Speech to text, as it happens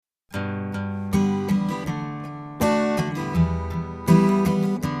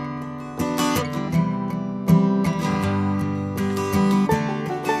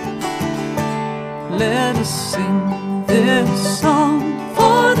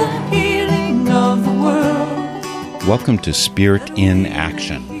Welcome to Spirit in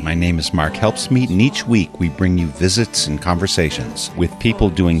Action. My name is Mark Helpsmeet, and each week we bring you visits and conversations with people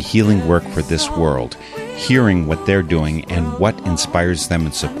doing healing work for this world, hearing what they're doing and what inspires them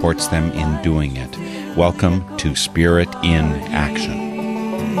and supports them in doing it. Welcome to Spirit in Action.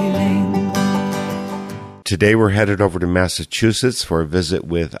 Today we're headed over to Massachusetts for a visit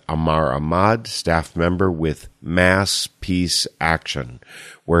with Amar Ahmad, staff member with Mass Peace Action,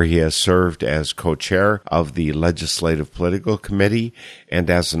 where he has served as co-chair of the Legislative Political Committee and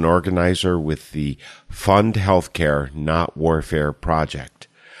as an organizer with the Fund Healthcare, Not Warfare project.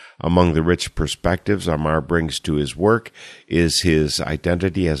 Among the rich perspectives Amar brings to his work is his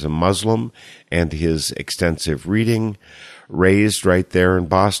identity as a Muslim and his extensive reading. Raised right there in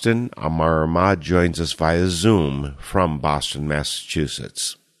Boston, Amar Ahmad joins us via Zoom from Boston,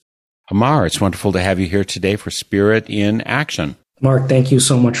 Massachusetts. Amar, it's wonderful to have you here today for Spirit in Action. Mark, thank you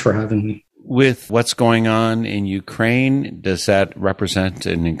so much for having me. With what's going on in Ukraine, does that represent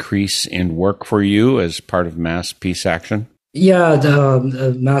an increase in work for you as part of Mass Peace Action? Yeah,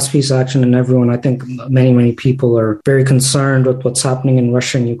 the Mass Peace Action and everyone, I think many people are very concerned with what's happening in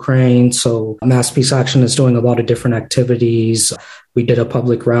Russia and Ukraine. So Mass Peace Action is doing a lot of different activities. We did a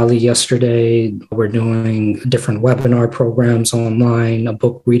public rally yesterday. We're doing different webinar programs online, a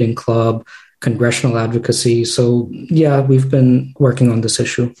book reading club, congressional advocacy. So yeah, we've been working on this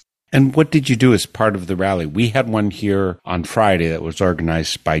issue. And what did you do as part of the rally? We had one here on Friday that was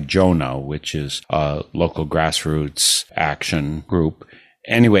organized by Jonah, which is a local grassroots action group.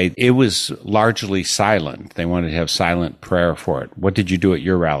 Anyway, it was largely silent. They wanted to have silent prayer for it. What did you do at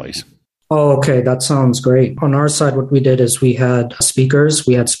your rallies? Oh, okay. That sounds great. On our side, what we did is we had speakers.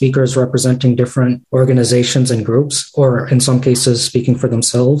 We had speakers representing different organizations and groups, or in some cases, speaking for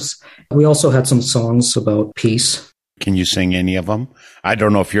themselves. We also had some songs about peace. Can you sing any of them? I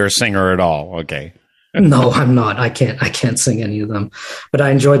don't know if you're a singer at all. Okay. No, I'm not. I can't sing any of them, but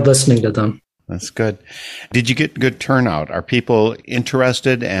I enjoyed listening to them. That's good. Did you get good turnout? Are people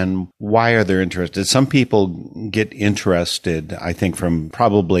interested, and why are they interested? Some people get interested, I think, from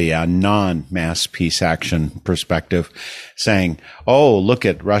probably a non-mass peace action perspective, saying, oh, look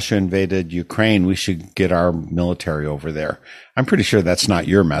at Russia invaded Ukraine. We should get our military over there. I'm pretty sure that's not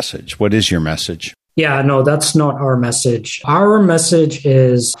your message. What is your message? Yeah, no, that's not our message. Our message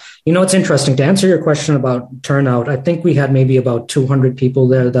is, it's interesting. To answer your question about turnout, I think we had maybe about 200 people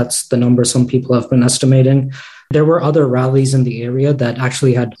there. That's the number some people have been estimating. There were other rallies in the area that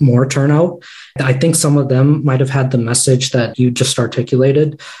actually had more turnout. I think some of them might have had the message that you just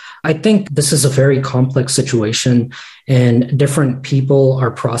articulated. I think this is a very complex situation, and different people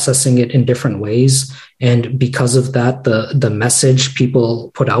are processing it in different ways. And because of that, the message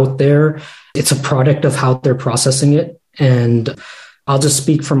people put out there, it's a product of how they're processing it. And I'll just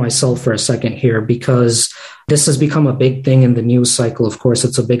speak for myself for a second here, because this has become a big thing in the news cycle. Of course,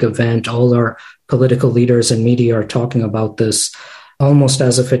 it's a big event. All our political leaders and media are talking about this almost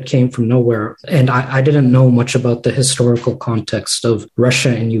as if it came from nowhere. And I didn't know much about the historical context of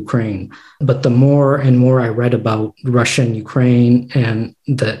Russia and Ukraine. But the more and more I read about Russia and Ukraine and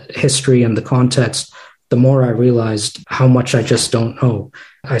the history and the context, the more I realized how much I just don't know.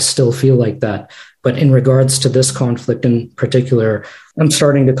 I still feel like that. But in regards to this conflict in particular, I'm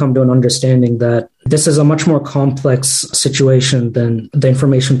starting to come to an understanding that this is a much more complex situation than the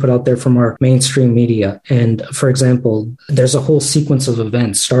information put out there from our mainstream media. And for example, there's a whole sequence of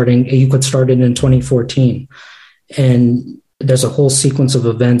events you could start it in 2014. And there's a whole sequence of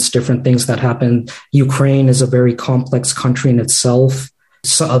events, different things that happened. Ukraine is a very complex country in itself.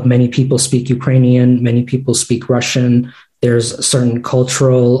 Many people speak Ukrainian, many people speak Russian. There's certain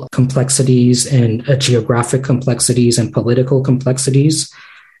cultural complexities and geographic complexities and political complexities.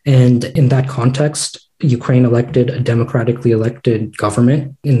 And in that context, Ukraine elected a democratically elected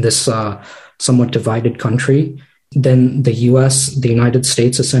government in this somewhat divided country. Then the United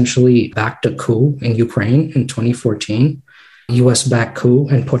States essentially backed a coup in Ukraine in 2014. U.S.-backed coup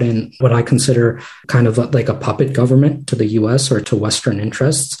and put in what I consider kind of like a puppet government to the U.S. or to Western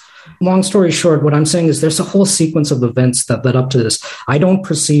interests. Long story short, what I'm saying is there's a whole sequence of events that led up to this. I don't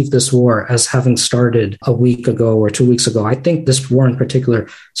perceive this war as having started a week ago or 2 weeks ago. I think this war in particular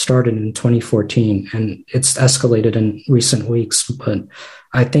started in 2014 and it's escalated in recent weeks. But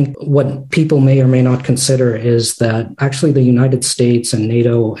I think what people may or may not consider is that actually the United States and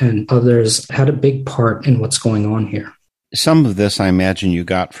NATO and others had a big part in what's going on here. Some of this, I imagine, you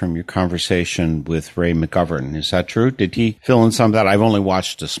got from your conversation with Ray McGovern. Is that true? Did he fill in some of that? I've only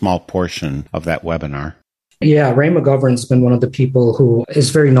watched a small portion of that webinar. Yeah, Ray McGovern's been one of the people who is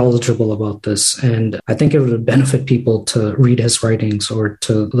very knowledgeable about this. And I think it would benefit people to read his writings or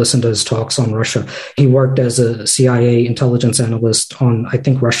to listen to his talks on Russia. He worked as a CIA intelligence analyst on, I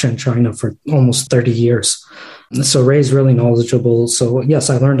think, Russia and China for almost 30 years. So Ray's really knowledgeable. So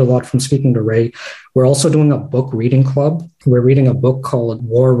yes, I learned a lot from speaking to Ray. We're also doing a book reading club. We're reading a book called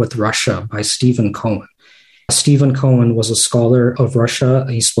War with Russia by Stephen Cohen. Stephen Cohen was a scholar of Russia.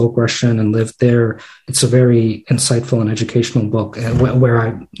 He spoke Russian and lived there. It's a very insightful and educational book where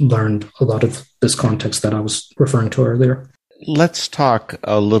I learned a lot of this context that I was referring to earlier. Let's talk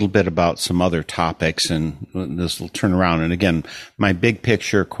a little bit about some other topics, and this will turn around. And again, my big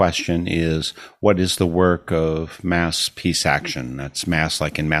picture question is, what is the work of Mass Peace Action? That's Mass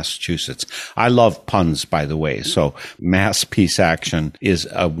like in Massachusetts. I love puns, by the way. So Mass Peace Action is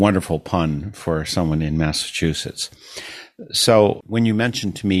a wonderful pun for someone in Massachusetts. So when you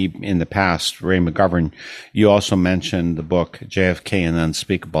mentioned to me in the past, Ray McGovern, you also mentioned the book JFK and the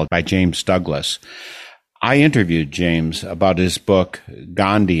Unspeakable by James Douglas. I interviewed James about his book,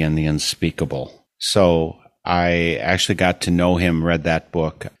 Gandhi and the Unspeakable. So I actually got to know him, read that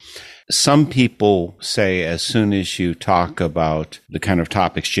book. Some people say as soon as you talk about the kind of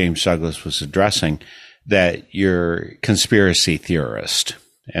topics James Douglas was addressing, that you're a conspiracy theorist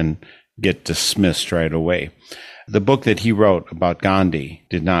and get dismissed right away. The book that he wrote about Gandhi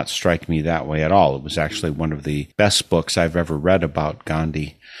did not strike me that way at all. It was actually one of the best books I've ever read about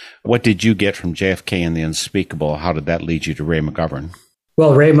Gandhi. What did you get from JFK and the Unspeakable? How did that lead you to Ray McGovern?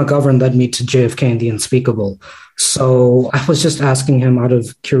 Well, Ray McGovern led me to JFK and the Unspeakable. So I was just asking him out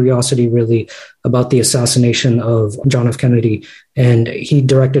of curiosity, really, about the assassination of John F. Kennedy. And he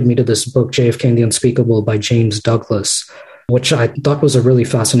directed me to this book, JFK and the Unspeakable by James Douglas, which I thought was a really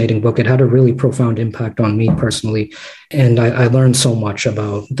fascinating book. It had a really profound impact on me personally. And I learned so much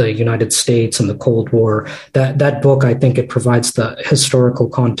about the United States and the Cold War. That book, I think it provides the historical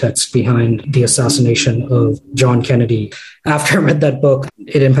context behind the assassination of John Kennedy. After I read that book,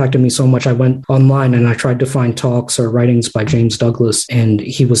 it impacted me so much. I went online and I tried to find talks or writings by James Douglas, and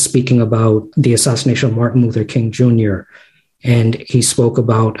he was speaking about the assassination of Martin Luther King Jr., and he spoke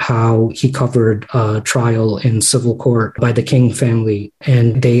about how he covered a trial in civil court by the King family.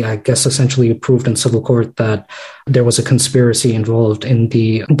 And they, I guess, essentially proved in civil court that there was a conspiracy involved in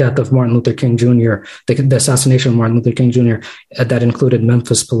the death of Martin Luther King Jr., the assassination of Martin Luther King Jr., that included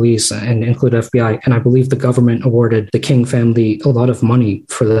Memphis police and included FBI. And I believe the government awarded the King family a lot of money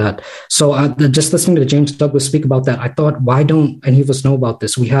for that. So just listening to James Douglas speak about that, I thought, why don't any of us know about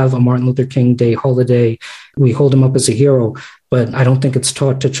this? We have a Martin Luther King Day holiday. We hold him up as a hero, but I don't think it's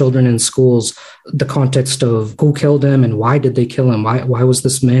taught to children in schools the context of who killed him and why did they kill him? Why was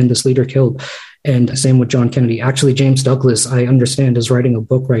this man, this leader killed? And same with John Kennedy. Actually, James Douglas, I understand, is writing a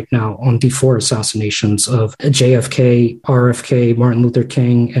book right now on the 4 assassinations of JFK, RFK, Martin Luther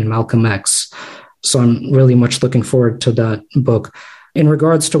King, and Malcolm X. So I'm really much looking forward to that book. In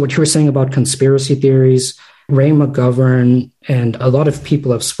regards to what you were saying about conspiracy theories, Ray McGovern and a lot of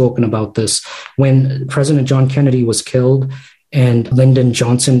people have spoken about this. When President John Kennedy was killed and Lyndon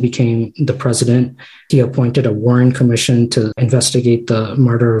Johnson became the president, he appointed a Warren Commission to investigate the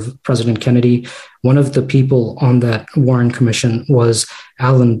murder of President Kennedy. One of the people on that Warren Commission was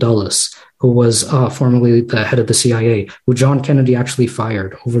Allen Dulles, who was formerly the head of the CIA, who John Kennedy actually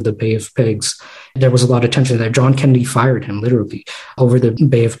fired over the Bay of Pigs. There was a lot of tension there. John Kennedy fired him, literally, over the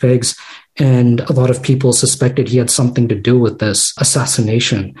Bay of Pigs. And a lot of people suspected he had something to do with this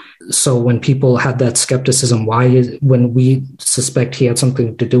assassination. So when people had that skepticism, when we suspect he had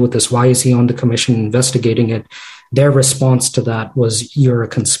something to do with this, why is he on the commission investigating it? Their response to that was, you're a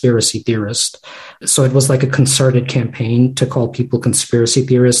conspiracy theorist. So it was like a concerted campaign to call people conspiracy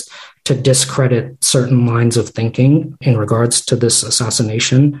theorists, to discredit certain lines of thinking in regards to this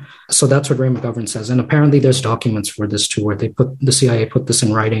assassination. So that's what Ray McGovern says. And apparently there's documents for this too, where the CIA put this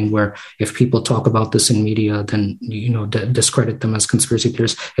in writing, where if people talk about this in media, then, discredit them as conspiracy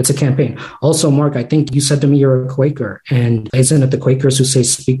theorists. It's a campaign. Also, Mark, I think you said to me you're a Quaker, and isn't it the Quakers who say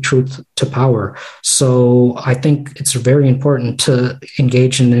speak truth to power? So I think it's very important to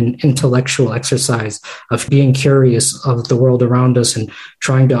engage in an intellectual exercise of being curious of the world around us and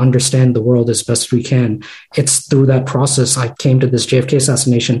trying to understand the world as best we can. It's through that process I came to this JFK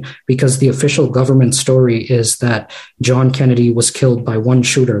assassination, because the official government story is that John Kennedy was killed by one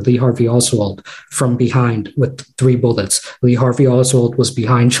shooter, Lee Harvey Oswald, from behind with 3 bullets. Lee Harvey Oswald was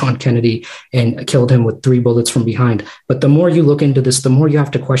behind John Kennedy and killed him with 3 bullets from behind. But the more you look into this, the more you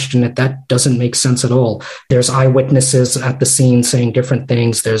have to question it. That doesn't make sense at all. There's eyewitnesses at the scene saying different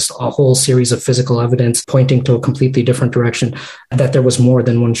things. There's a whole series of physical evidence pointing to a completely different direction, that there was more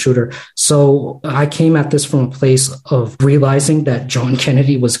than one shooter. later. So I came at this from a place of realizing that John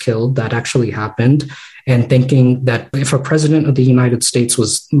Kennedy was killed, that actually happened, and thinking that if a president of the United States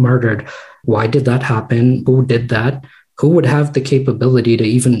was murdered, why did that happen? Who did that? Who would have the capability to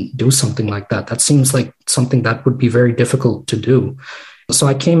even do something like that? That seems like something that would be very difficult to do. So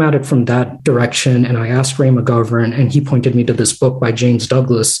I came at it from that direction, and I asked Ray McGovern, and he pointed me to this book by James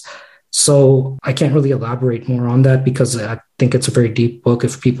Douglas. So I can't really elaborate more on that because I think it's a very deep book.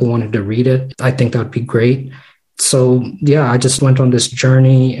 If people wanted to read it, I think that would be great. So yeah, I just went on this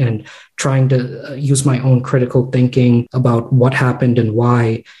journey and trying to use my own critical thinking about what happened and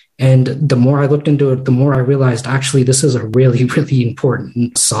why. And the more I looked into it, the more I realized actually this is a really, really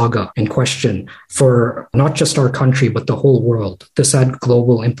important saga and question for not just our country, but the whole world. This had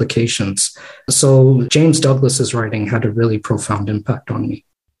global implications. So James Douglas's writing had a really profound impact on me.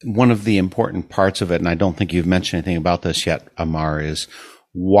 One of the important parts of it, and I don't think you've mentioned anything about this yet, Amar, is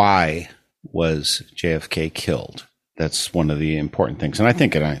why was JFK killed? That's one of the important things. And I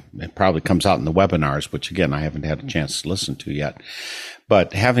think it probably comes out in the webinars, which, again, I haven't had a chance to listen to yet.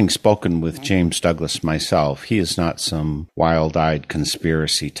 But having spoken with James Douglas myself, he is not some wild-eyed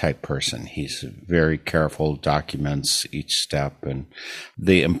conspiracy type person. He's very careful, documents each step. And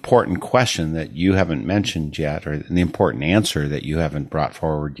the important question that you haven't mentioned yet, or the important answer that you haven't brought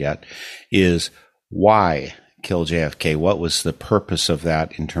forward yet, is why kill JFK? What was the purpose of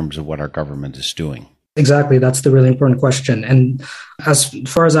that in terms of what our government is doing? Exactly. That's the really important question. And as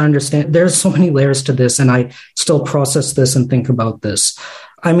far as I understand, there's so many layers to this, and I still process this and think about this.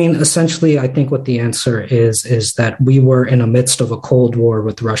 I mean, essentially, I think what the answer is that we were in the midst of a Cold War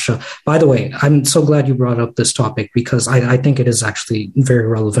with Russia. By the way, I'm so glad you brought up this topic because I think it is actually very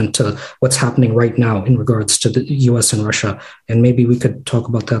relevant to what's happening right now in regards to the US and Russia. And maybe we could talk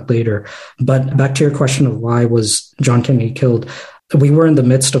about that later. But back to your question of why was John Kennedy killed? We were in the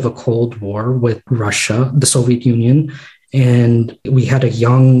midst of a Cold War with Russia, the Soviet Union, and we had a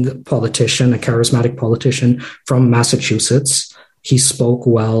young politician, a charismatic politician from Massachusetts. He spoke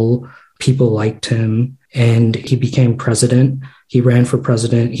well, people liked him, and he became president. He ran for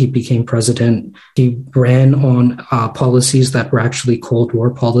president. He became president. He ran on policies that were actually Cold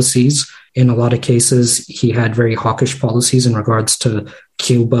War policies. In a lot of cases, he had very hawkish policies in regards to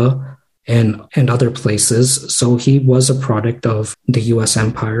Cuba and other places. So he was a product of the US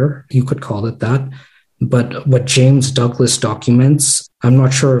empire, you could call it that. But what James Douglas documents, I'm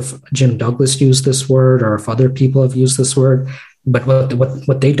not sure if Jim Douglas used this word or if other people have used this word, but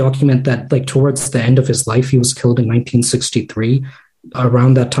what they document that like towards the end of his life, he was killed in 1963.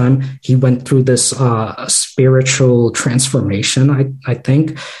 Around that time, he went through this spiritual transformation, I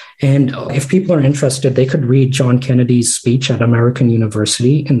think. And if people are interested, they could read John Kennedy's speech at American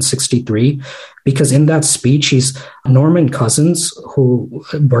University in 1963, because in that speech, he's Norman Cousins, who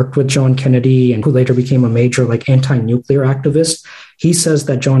worked with John Kennedy and who later became a major like anti-nuclear activist. He says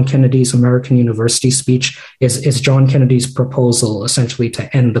that John Kennedy's American University speech is John Kennedy's proposal essentially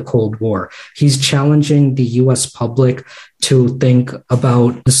to end the Cold War. He's challenging the US public to think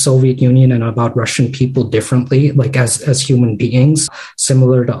about the Soviet Union and about Russian people differently, like as human beings,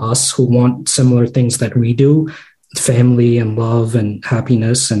 similar to us who want similar things that we do, family and love and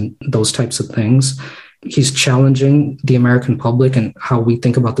happiness and those types of things. He's challenging the American public and how we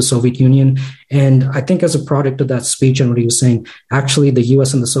think about the Soviet Union. And I think as a product of that speech and what he was saying, actually the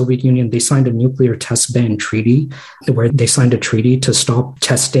US and the Soviet Union, they signed a nuclear test ban treaty where they signed a treaty to stop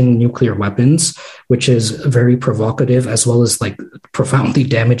testing nuclear weapons, which is very provocative as well as like profoundly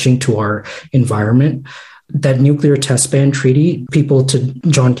damaging to our environment. That nuclear test ban treaty, people to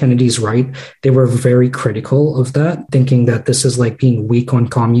John Kennedy's right, they were very critical of that, thinking that this is like being weak on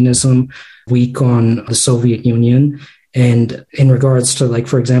communism, weak on the Soviet Union. And in regards to, like,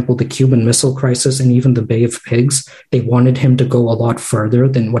 for example, the Cuban Missile Crisis and even the Bay of Pigs, they wanted him to go a lot further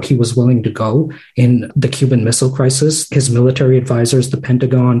than what he was willing to go in the Cuban Missile Crisis. His military advisors, the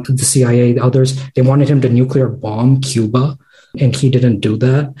Pentagon, the CIA, the others, they wanted him to nuclear bomb Cuba, and he didn't do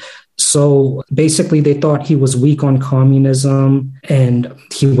that. So basically, they thought he was weak on communism and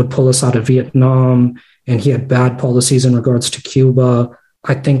he would pull us out of Vietnam, and he had bad policies in regards to Cuba.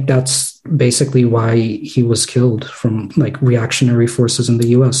 I think that's basically why he was killed from like reactionary forces in the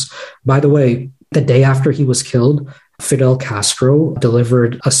US. By the way, the day after he was killed, Fidel Castro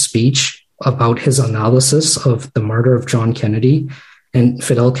delivered a speech about his analysis of the murder of John Kennedy. And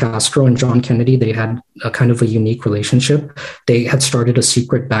Fidel Castro and John Kennedy, they had a kind of a unique relationship. They had started a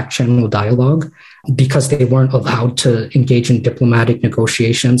secret back channel dialogue because they weren't allowed to engage in diplomatic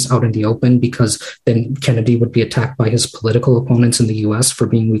negotiations out in the open, because then Kennedy would be attacked by his political opponents in the US for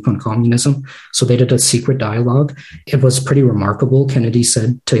being weak on communism. So they did a secret dialogue. It was pretty remarkable. Kennedy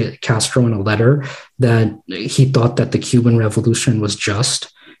said to Castro in a letter that he thought that the Cuban Revolution was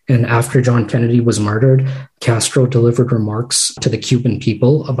just. And after John Kennedy was murdered, Castro delivered remarks to the Cuban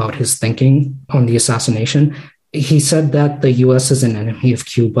people about his thinking on the assassination. He said that the U.S. is an enemy of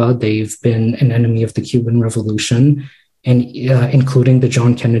Cuba. They've been an enemy of the Cuban Revolution, and including the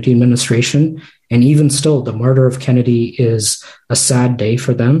John Kennedy administration. And even still, the murder of Kennedy is a sad day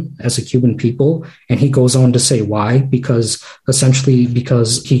for them as a Cuban people. And he goes on to say why, because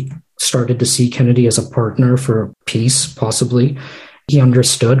he started to see Kennedy as a partner for peace, possibly. He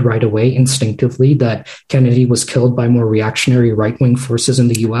understood right away, instinctively, that Kennedy was killed by more reactionary right-wing forces in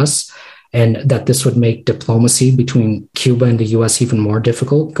the U.S., and that this would make diplomacy between Cuba and the U.S. even more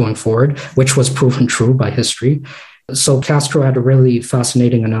difficult going forward, which was proven true by history. So Castro had a really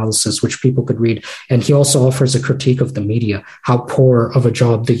fascinating analysis, which people could read. And he also offers a critique of the media, how poor of a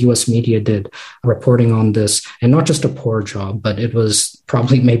job the U.S. media did reporting on this. And not just a poor job, but it was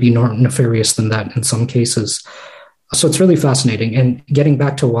probably maybe more nefarious than that in some cases. So it's really fascinating. And getting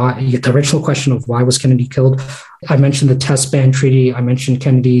back to why, the original question of why was Kennedy killed, I mentioned the Test Ban Treaty. I mentioned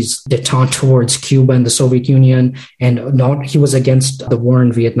Kennedy's détente towards Cuba and the Soviet Union, and he was against the war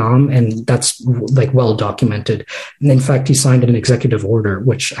in Vietnam, and that's like well documented. And in fact, he signed an executive order,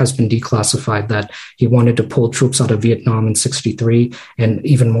 which has been declassified, that he wanted to pull troops out of Vietnam in 1963 and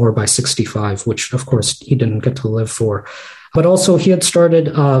even more by 1965, which of course he didn't get to live for. But also he had started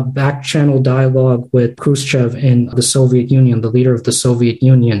a back-channel dialogue with Khrushchev in the Soviet Union, the leader of the Soviet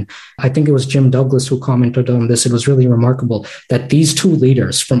Union. I think it was Jim Douglas who commented on this. It was really remarkable that these two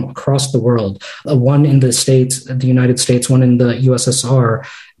leaders from across the world, one in the States, the United States, one in the USSR,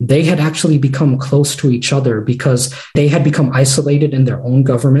 they had actually become close to each other because they had become isolated in their own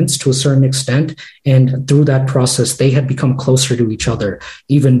governments to a certain extent. And through that process, they had become closer to each other,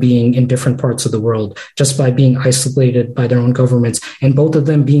 even being in different parts of the world, just by being isolated by their own governments. And both of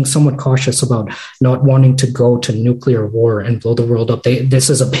them being somewhat cautious about not wanting to go to nuclear war and blow the world up. This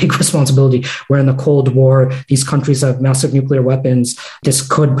is a big responsibility. We're in the Cold War. These countries have massive nuclear weapons. This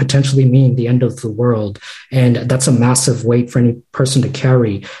could potentially mean the end of the world. And that's a massive weight for any person to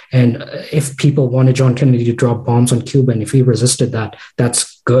carry. And if people wanted John Kennedy to drop bombs on Cuba, and if he resisted that,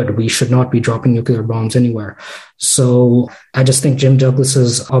 that's good. We should not be dropping nuclear bombs anywhere. So I just think Jim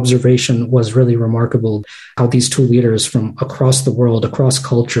Douglas's observation was really remarkable, how these two leaders from across the world, across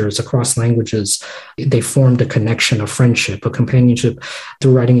cultures, across languages, they formed a connection, a friendship, a companionship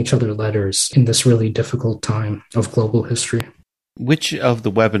through writing each other letters in this really difficult time of global history. Which of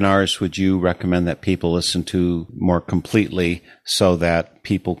the webinars would you recommend that people listen to more completely so that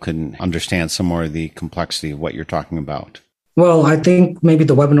people can understand some more of the complexity of what you're talking about? Well, I think maybe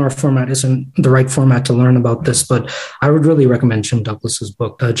the webinar format isn't the right format to learn about this, but I would really recommend Jim Douglas's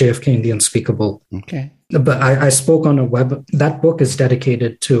book, JFK and the Unspeakable. Okay. But I spoke on a that book is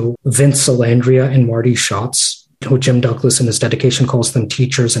dedicated to Vince Salandria and Marty Schatz, who Jim Douglas in his dedication calls them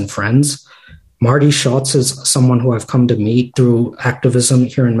teachers and friends. Marty Schatz is someone who I've come to meet through activism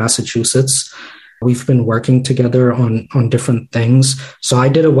here in Massachusetts. We've been working together on different things. So I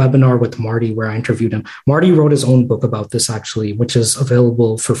did a webinar with Marty where I interviewed him. Marty wrote his own book about this, actually, which is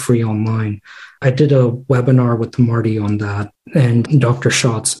available for free online. I did a webinar with Marty on that and Dr.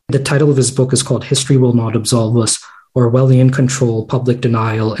 Schatz. The title of his book is called History Will Not Absolve Us: Orwellian Control, Public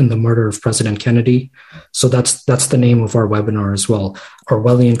Denial, and the Murder of President Kennedy. So that's the name of our webinar as well.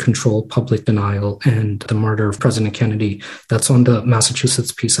 Orwellian Control, Public Denial, and the Murder of President Kennedy. That's on the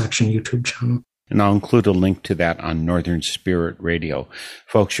Massachusetts Peace Action YouTube channel. And I'll include a link to that on Northern Spirit Radio.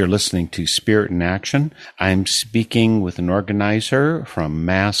 Folks, you're listening to Spirit in Action. I'm speaking with an organizer from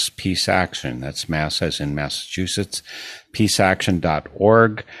Mass Peace Action. That's Mass as in Massachusetts,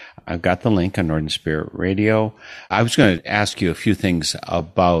 peaceaction.org. I've got the link on Northern Spirit Radio. I was going to ask you a few things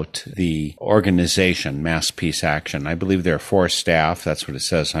about the organization, Mass Peace Action. I believe there are 4 staff. That's what it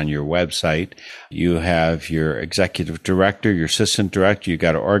says on your website. You have your executive director, your assistant director, you've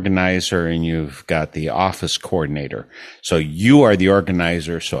got an organizer, and you've got the office coordinator. So you are the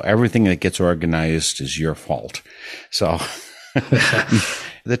organizer, so everything that gets organized is your fault. So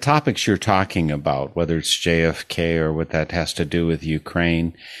the topics you're talking about, whether it's JFK or what that has to do with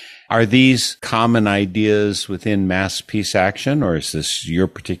Ukraine, are these common ideas within Mass Peace Action, or is this your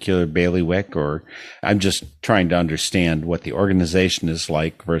particular bailiwick? Or I'm just trying to understand what the organization is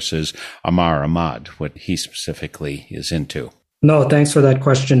like versus Ammar Ahmad, what he specifically is into. No, thanks for that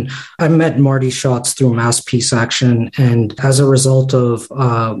question. I met Marty Schatz through Mass Peace Action, and as a result of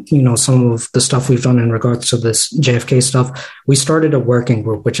some of the stuff we've done in regards to this JFK stuff, we started a working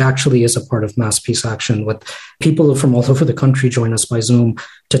group, which actually is a part of Mass Peace Action, with people from all over the country join us by Zoom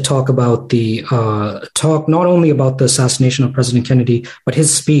to talk about not only about the assassination of President Kennedy, but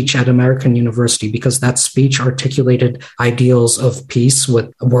his speech at American University, because that speech articulated ideals of peace,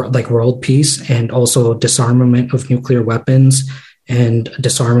 with like world peace, and also disarmament of nuclear weapons, and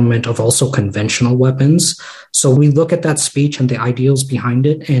disarmament of also conventional weapons. So we look at that speech and the ideals behind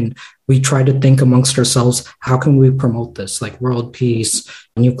it, and we try to think amongst ourselves, how can we promote this, like world peace,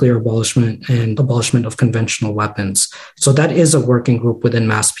 nuclear abolishment, and abolishment of conventional weapons. So that is a working group within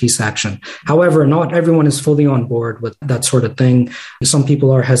Mass Peace Action. However, not everyone is fully on board with that sort of thing. Some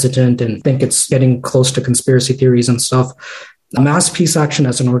people are hesitant and think it's getting close to conspiracy theories and stuff. Mass Peace Action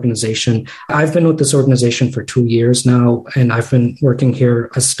as an organization, I've been with this organization for 2 years now, and I've been working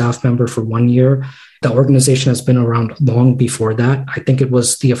here as staff member for 1 year. The organization has been around long before that. I think it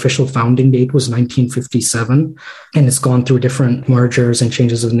was the official founding date was 1957, and it's gone through different mergers and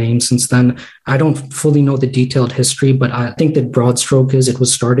changes of name since then. I don't fully know the detailed history, but I think the broad stroke is it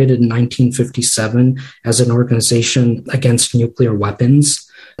was started in 1957 as an organization against nuclear weapons.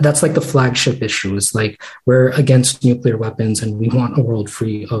 That's like the flagship issue, is like we're against nuclear weapons and we want a world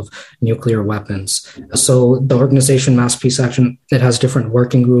free of nuclear weapons. So the organization Mass Peace Action, it has different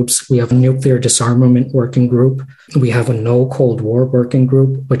working groups. We have a nuclear disarmament working group. We have a no Cold War working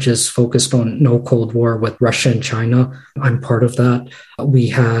group, which is focused on no Cold War with Russia and China. I'm part of that. We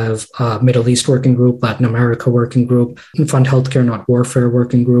have a Middle East working group, Latin America working group, Fund Healthcare Not Warfare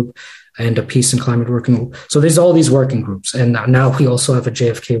working group, and a peace and climate working group. So there's all these working groups. And now we also have a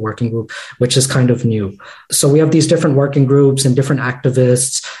JFK working group, which is kind of new. So we have these different working groups and different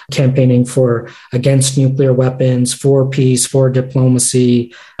activists campaigning against nuclear weapons, for peace, for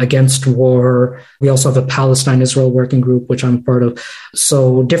diplomacy, against war. We also have a Palestine-Israel working group, which I'm part of.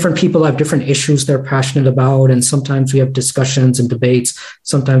 So different people have different issues they're passionate about. And sometimes we have discussions and debates.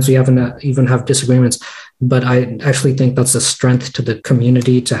 Sometimes we even have disagreements. But I actually think that's a strength to the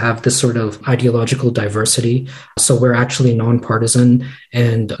community to have this sort of ideological diversity. So we're actually nonpartisan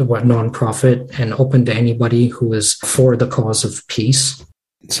and we're nonprofit and open to anybody who is for the cause of peace.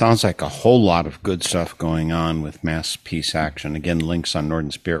 It sounds like a whole lot of good stuff going on with Mass Peace Action. Again, links on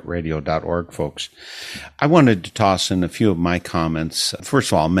northernspiritradio.org, folks. I wanted to toss in a few of my comments. First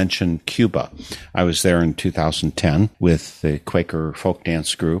of all, I'll mention Cuba. I was there in 2010 with the Quaker folk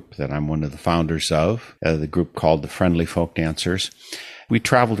dance group that I'm one of the founders of, the group called the Friendly Folk Dancers. We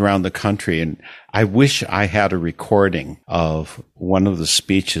traveled around the country, and I wish I had a recording of one of the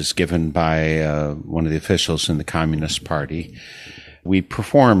speeches given by one of the officials in the Communist Party. We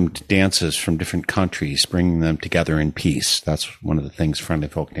performed dances from different countries, bringing them together in peace. That's one of the things Friendly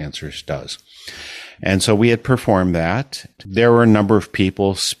Folk Dancers does. And so we had performed that. There were a number of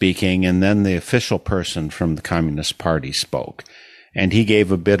people speaking, and then the official person from the Communist Party spoke. And he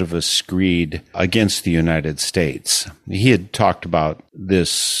gave a bit of a screed against the United States. He had talked about this,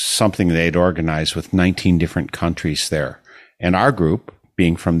 something they'd organized with 19 different countries there, and our group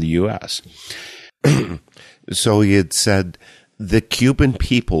being from the U.S. So he had said, the Cuban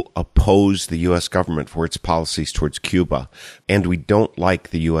people oppose the U.S. government for its policies towards Cuba, and we don't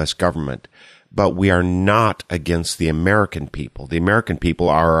like the U.S. government, but we are not against the American people. The American people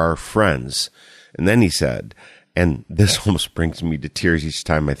are our friends. And then he said, and this almost brings me to tears each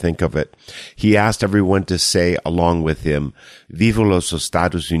time I think of it, he asked everyone to say along with him, Viva los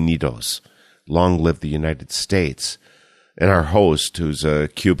Estados Unidos, long live the United States. And our host, who's a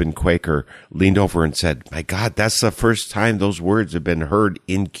Cuban Quaker, leaned over and said, my God, that's the first time those words have been heard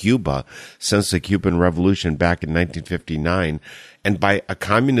in Cuba since the Cuban Revolution back in 1959, and by a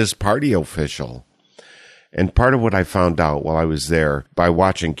Communist Party official. And part of what I found out while I was there, by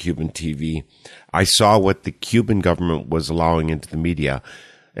watching Cuban TV, I saw what the Cuban government was allowing into the media,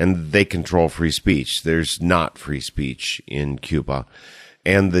 and they control free speech. There's not free speech in Cuba.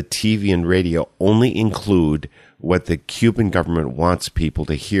 And the TV and radio only include what the Cuban government wants people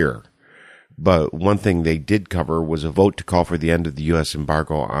to hear. But one thing they did cover was a vote to call for the end of the U.S.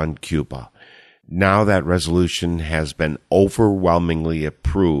 embargo on Cuba. Now that resolution has been overwhelmingly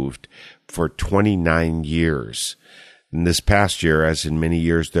approved for 29 years. In this past year, as in many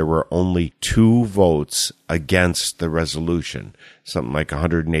years, there were only 2 votes against the resolution, something like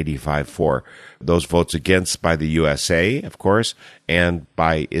 185 for. Those votes against by the USA, of course, and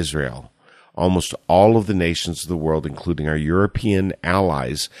by Israel. Almost all of the nations of the world, including our European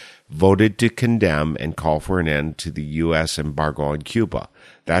allies, voted to condemn and call for an end to the U.S. embargo on Cuba.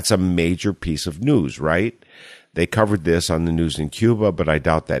 That's a major piece of news, right? They covered this on the news in Cuba, but I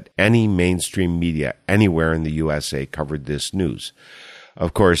doubt that any mainstream media anywhere in the USA covered this news.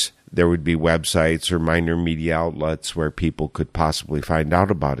 Of course, there would be websites or minor media outlets where people could possibly find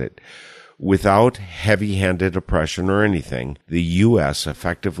out about it. Without heavy-handed oppression or anything, the U.S.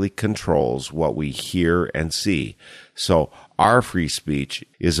 effectively controls what we hear and see. So our free speech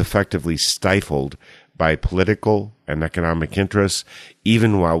is effectively stifled by political and economic interests,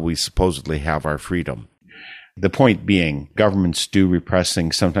 even while we supposedly have our freedom. The point being, governments do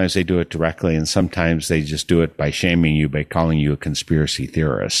repressing. Sometimes they do it directly, and sometimes they just do it by shaming you, by calling you a conspiracy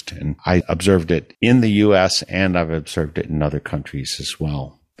theorist. And I observed it in the U.S., and I've observed it in other countries as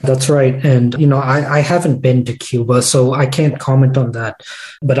well. That's right. And, I haven't been to Cuba, so I can't comment on that,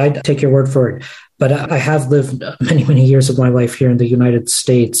 but I take your word for it. But I have lived many, many years of my life here in the United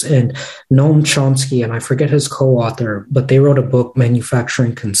States, and Noam Chomsky, and I forget his co-author, but they wrote a book,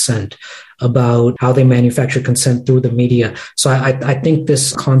 Manufacturing Consent, about how they manufacture consent through the media. So I think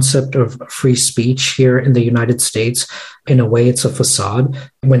this concept of free speech here in the United States, in a way, it's a facade.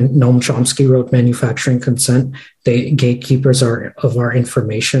 When Noam Chomsky wrote Manufacturing Consent, the gatekeepers of our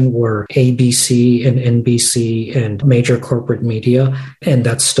information were ABC and NBC and major corporate media. And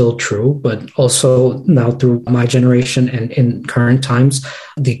that's still true. But also now through my generation and in current times,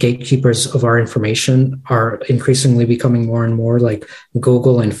 the gatekeepers of our information are increasingly becoming more and more like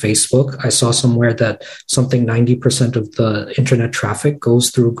Google and Facebook. I saw somewhere that something 90% of the internet traffic goes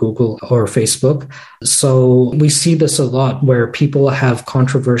through Google or Facebook. So we see this a lot where people have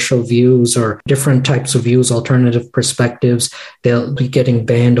controversial views or different types of views, alternative perspectives. They'll be getting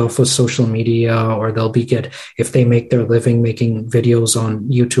banned off of social media, or if they make their living making videos on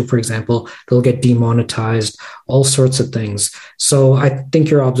YouTube, for example, they'll get demonetized, all sorts of things. So I think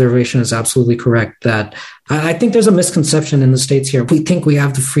your observation is absolutely correct that I think there's a misconception in the States here. We think we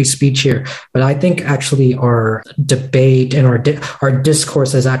have the free speech here, but I think actually our debate and our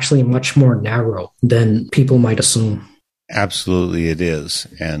discourse is actually much more narrow than people might assume. Absolutely it is.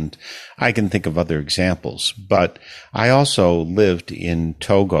 And I can think of other examples, but I also lived in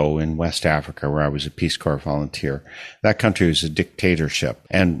Togo in West Africa, where I was a Peace Corps volunteer. That country was a dictatorship.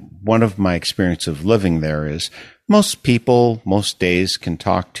 And one of my experience of living there is most people, most days can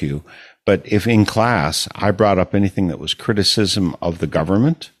talk to you. But if in class I brought up anything that was criticism of the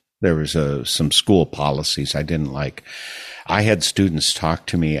government, there was some school policies I didn't like. I had students talk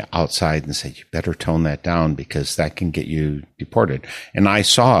to me outside and say, you better tone that down because that can get you deported. And I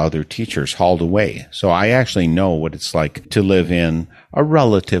saw other teachers hauled away. So I actually know what it's like to live in a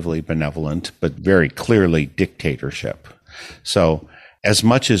relatively benevolent, but very clearly dictatorship. So as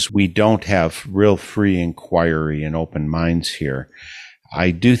much as we don't have real free inquiry and open minds here, I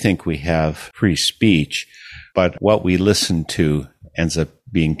do think we have free speech, but what we listen to ends up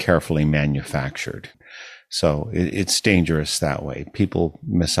being carefully manufactured. So it's dangerous that way. People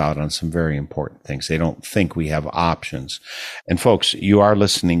miss out on some very important things. They don't think we have options. And folks, you are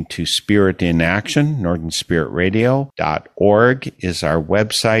listening to Spirit in Action. NorthernSpiritRadio.org is our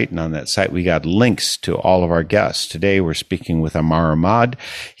website. And on that site, we got links to all of our guests. Today, we're speaking with Amar Ahmad.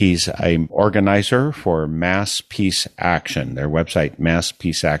 He's an organizer for Mass Peace Action, their website,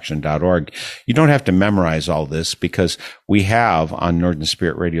 masspeaceaction.org. You don't have to memorize all this because we have on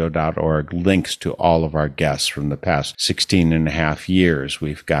NorthernSpiritRadio.org links to all of our guests from the past 16 and a half years.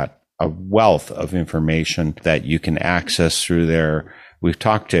 We've got a wealth of information that you can access through there. We've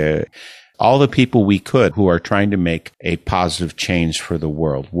talked to all the people we could who are trying to make a positive change for the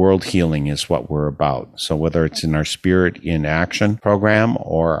world. World healing is what we're about. So whether it's in our Spirit in Action program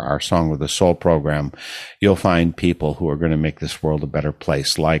or our Song with the Soul program, you'll find people who are going to make this world a better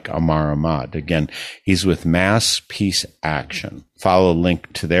place, like Amar Ahmad. Again, he's with Mass Peace Action. Follow a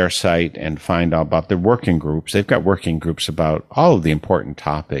link to their site and find out about their working groups. They've got working groups about all of the important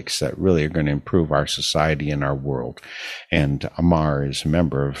topics that really are going to improve our society and our world. And Amar is a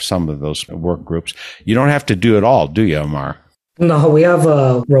member of some of those work groups. You don't have to do it all, do you, Amar? No, we have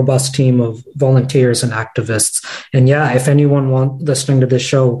a robust team of volunteers and activists. And yeah, if anyone listening to this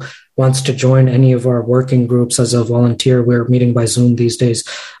show wants to join any of our working groups as a volunteer, we're meeting by Zoom these days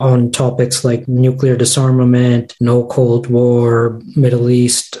on topics like nuclear disarmament, no Cold War, Middle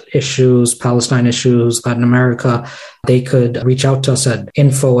East issues, Palestine issues, Latin America. They could reach out to us at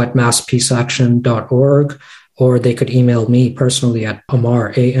info@masspeaceaction.org, or they could email me personally at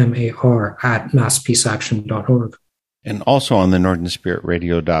Amar, AMAR, @masspeaceaction.org. And also on the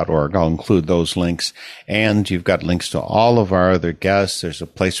northernspiritradio.org, I'll include those links. And you've got links to all of our other guests. There's a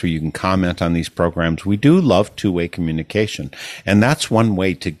place where you can comment on these programs. We do love two-way communication. And that's one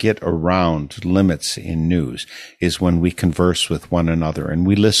way to get around limits in news, is when we converse with one another and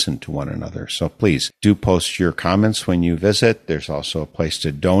we listen to one another. So please do post your comments when you visit. There's also a place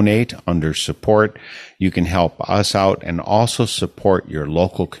to donate under support. You can help us out and also support your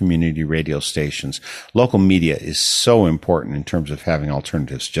local community radio stations. Local media is so important in terms of having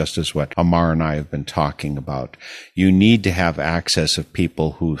alternatives, just as what Amar and I have been talking about. You need to have access of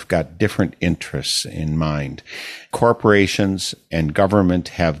people who've got different interests in mind. Corporations and government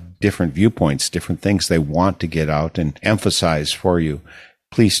have different viewpoints, different things they want to get out and emphasize for you.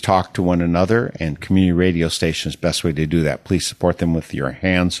 Please talk to one another, and community radio station is the best way to do that. Please support them with your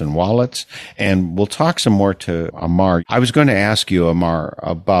hands and wallets. And we'll talk some more to Amar. I was going to ask you, Amar,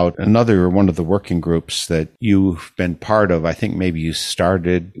 about another one of the working groups that you've been part of. I think maybe you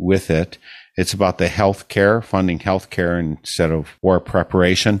started with it. It's about the healthcare, funding healthcare instead of war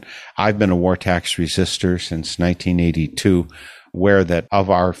preparation. I've been a war tax resistor since 1982. Where that of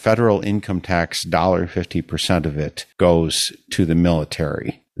our federal income tax dollar, 50% of it goes to the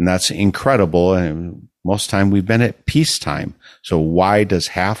military. And that's incredible. And most time we've been at peacetime. So why does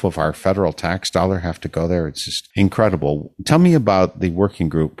half of our federal tax dollar have to go there? It's just incredible. Tell me about the working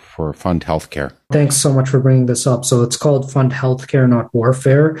group for Fund Healthcare. Thanks so much for bringing this up. So it's called Fund Healthcare, Not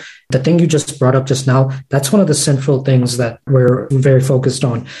Warfare. The thing you just brought up just now, that's one of the central things that we're very focused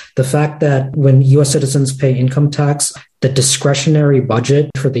on. The fact that when U.S. citizens pay income tax, the discretionary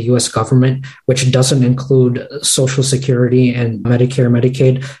budget for the U.S. government, which doesn't include Social Security and Medicare,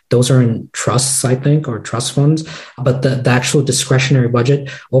 Medicaid, those are in trusts, I think, or trust funds. But the actual discretionary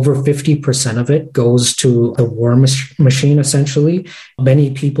budget, over 50% of it goes to the war machine, essentially.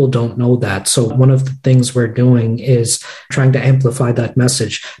 Many people don't know that. So one of the things we're doing is trying to amplify that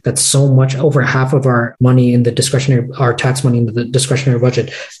message that so much, over half of our money in the discretionary, our tax money in the discretionary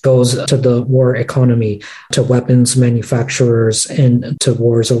budget goes to the war economy, to weapons manufacturers, and to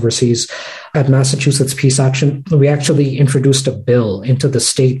wars overseas. At Massachusetts Peace Action, we actually introduced a bill into the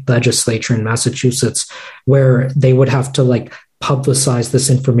state legislature in Massachusetts where they would have to publicize this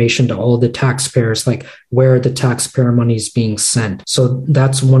information to all the taxpayers, like where the taxpayer money is being sent. So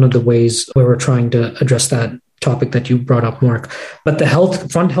that's one of the ways where we're trying to address that topic that you brought up, Mark. But the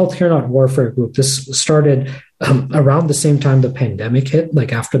Fund Healthcare, Not Warfare group, this started around the same time the pandemic hit,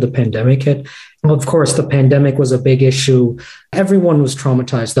 like after the pandemic hit. Well, of course, the pandemic was a big issue. Everyone was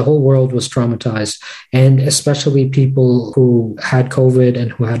traumatized. The whole world was traumatized. And especially people who had COVID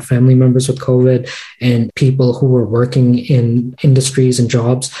and who had family members with COVID, and people who were working in industries and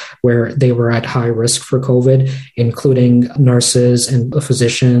jobs where they were at high risk for COVID, including nurses and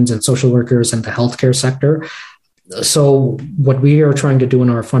physicians and social workers and the healthcare sector. So what we are trying to do in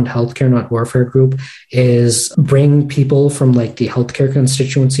our Fund Healthcare, Not Warfare group is bring people from the healthcare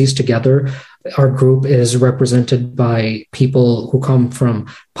constituencies together. Our group is represented by people who come from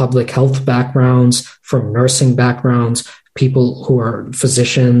public health backgrounds, from nursing backgrounds, people who are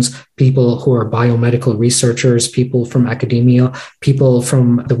physicians, people who are biomedical researchers, people from academia, people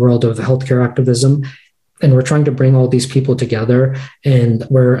from the world of healthcare activism. And we're trying to bring all these people together, and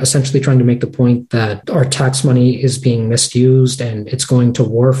we're essentially trying to make the point that our tax money is being misused and it's going to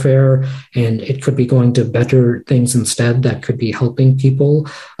warfare, and it could be going to better things instead that could be helping people,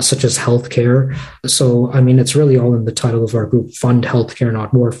 such as healthcare. So, it's really all in the title of our group, Fund Healthcare,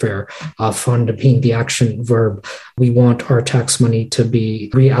 Not Warfare. Fund being the action verb. We want our tax money to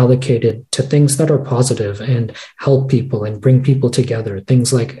be reallocated to things that are positive and help people and bring people together,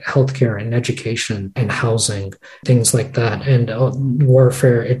 things like healthcare and education and housing, things like that. And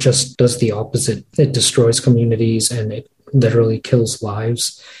warfare, it just does the opposite. It destroys communities and it literally kills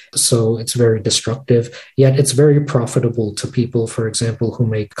lives. So it's very destructive, yet it's very profitable to people, for example,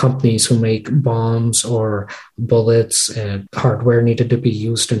 companies who make bombs or bullets and hardware needed to be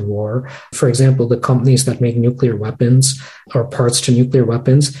used in war. For example, the companies that make nuclear weapons or parts to nuclear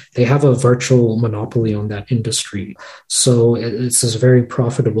weapons, they have a virtual monopoly on that industry. So it's very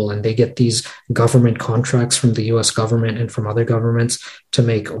profitable, and they get these government contracts from the US government and from other governments to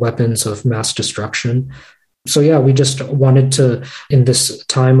make weapons of mass destruction. So yeah, we just wanted to, in this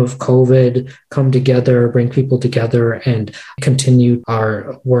time of COVID, come together, bring people together, and continue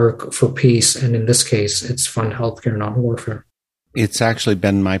our work for peace. And in this case, it's Fund Healthcare, Not Warfare. It's actually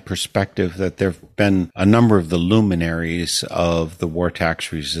been my perspective that there have been a number of the luminaries of the war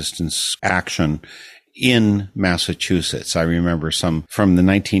tax resistance action in Massachusetts. I remember some from the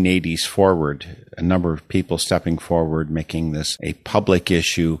 1980s forward, a number of people stepping forward, making this a public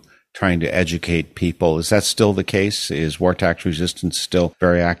issue, trying to educate people. Is that still the case? Is war tax resistance still a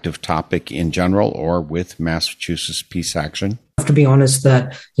very active topic in general or with Massachusetts Peace Action? I have to be honest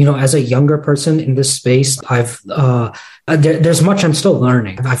that, as a younger person in this space, there's much I'm still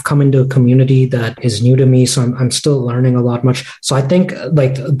learning. I've come into a community that is new to me, so I'm still learning a lot much. So I think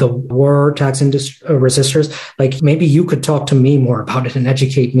like the war tax resistors, like maybe you could talk to me more about it and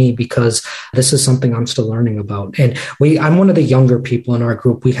educate me, because this is something I'm still learning about. And I'm one of the younger people in our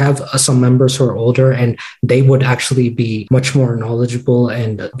group. We have some members who are older, and they would actually be much more knowledgeable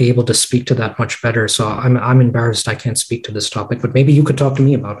and be able to speak to that much better. So I'm embarrassed I can't speak to this topic, but maybe you could talk to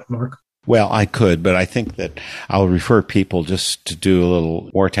me about it, Mark. Well, I could, but I think that I'll refer people just to do a little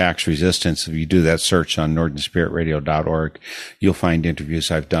war tax resistance. If you do that search on northernspiritradio.org, you'll find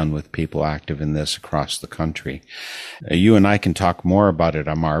interviews I've done with people active in this across the country. You and I can talk more about it,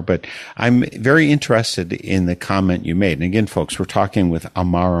 Amar, but I'm very interested in the comment you made. And again, folks, we're talking with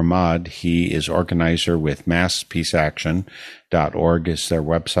Amar Ahmad. He is organizer with MassPeaceAction.org is their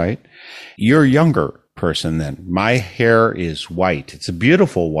website. You're younger person then. My hair is white. It's a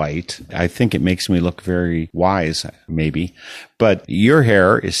beautiful white. I think it makes me look very wise, maybe. But your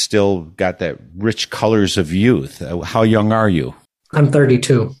hair is still got that rich colors of youth. How young are you? I'm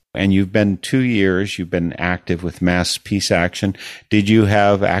 32. And you've been 2 years, you've been active with Mass Peace Action. Did you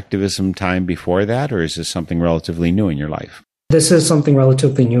have activism time before that, or is this something relatively new in your life? This is something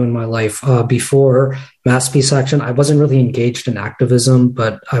relatively new in my life. Before Mass Peace Action, I wasn't really engaged in activism,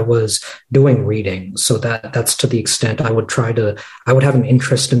 but I was doing reading. So that's to the extent I would have an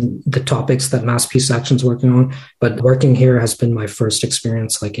interest in the topics that Mass Peace Action is working on. But working here has been my first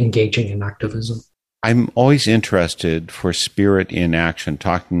experience, like engaging in activism. I'm always interested for Spirit in Action,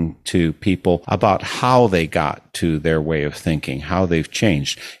 talking to people about how they got to their way of thinking, how they've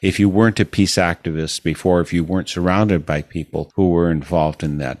changed. If you weren't a peace activist before, if you weren't surrounded by people who were involved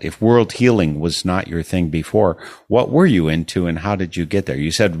in that, if world healing was not your thing before, what were you into and how did you get there? You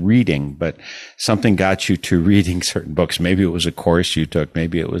said reading, but something got you to reading certain books. Maybe it was a course you took.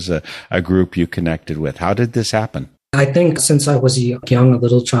 Maybe it was a group you connected with. How did this happen? I think since I was a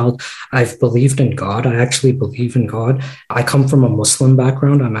little child, I've believed in God. I actually believe in God. I come from a Muslim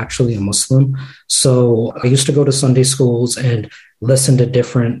background. I'm actually a Muslim. So I used to go to Sunday schools and listen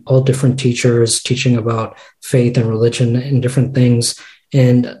to all different teachers teaching about faith and religion and different things.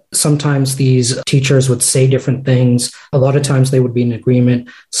 And sometimes these teachers would say different things. A lot of times they would be in agreement.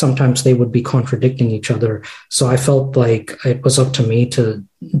 Sometimes they would be contradicting each other. So I felt like it was up to me to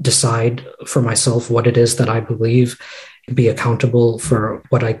decide for myself what it is that I believe, be accountable for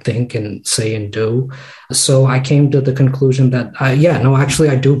what I think and say and do. So I came to the conclusion that, I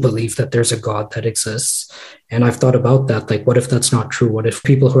do believe that there's a God that exists. And I've thought about that. Like, what if that's not true? What if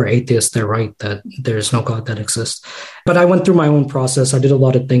people who are atheists, they're right, that there's no God that exists? But I went through my own process. I did a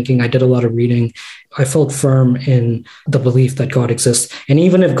lot of thinking. I did a lot of reading. I felt firm in the belief that God exists. And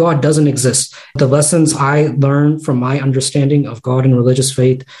even if God doesn't exist, the lessons I learned from my understanding of God and religious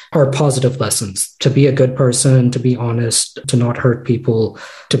faith are positive lessons: to be a good person, to be honest, to not hurt people,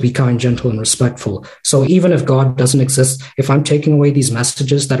 to be kind, gentle, and respectful. So even if God doesn't exist, if I'm taking away these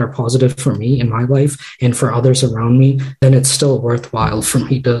messages that are positive for me in my life and for others around me, then it's still worthwhile for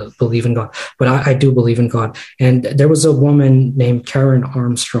me to believe in God. But I do believe in God. And there was a woman named Karen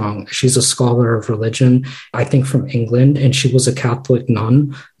Armstrong. She's a scholar of religion, I think from England, and she was a Catholic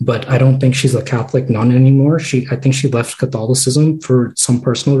nun, but I don't think she's a Catholic nun anymore. I think she left Catholicism for some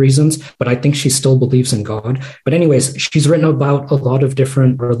personal reasons, but I think she still believes in God. But anyways, she's written about a lot of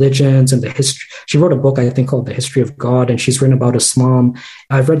different religions and the history. She wrote a book, I think, called The History of God, and she's written about Islam.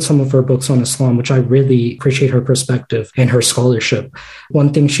 I've read some of her books on Islam, which I really appreciate her perspective and her scholarship.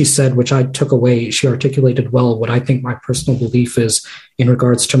 One thing she said, which I took away, she articulated well what I think my personal belief is in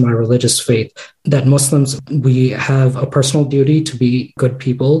regards to my religious faith, that Muslims, we have a personal duty to be good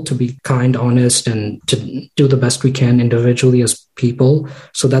people, to be kind, honest, and to do the best we can individually as people.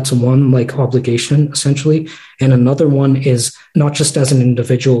 So that's one obligation, essentially. And another one is not just as an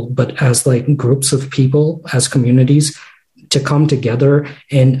individual, but as groups of people, as communities, to come together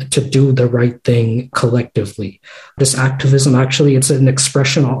and to do the right thing collectively. This activism, actually, it's an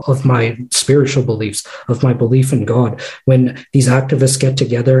expression of my spiritual beliefs, of my belief in God. When these activists get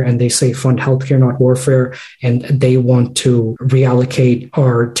together and they say fund healthcare, not warfare, and they want to reallocate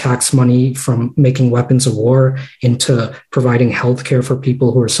our tax money from making weapons of war into providing healthcare for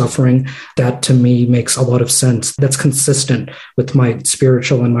people who are suffering, that to me makes a lot of sense. That's consistent with my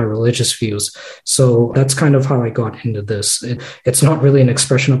spiritual and my religious views. So that's kind of how I got into this. It's not really an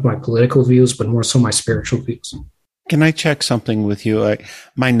expression of my political views, but more so my spiritual views. Can I check something with you?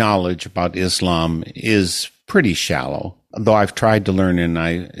 My knowledge about Islam is pretty shallow. though I've tried to learn, and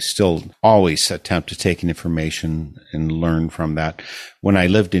I still always attempt to take in information and learn from that. When I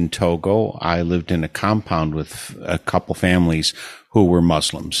lived in Togo, I lived in a compound with a couple families who were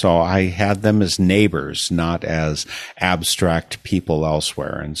Muslim. So I had them as neighbors, not as abstract people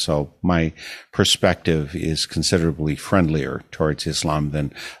elsewhere. And so my perspective is considerably friendlier towards Islam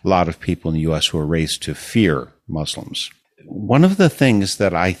than a lot of people in the U.S. who are raised to fear Muslims. One of the things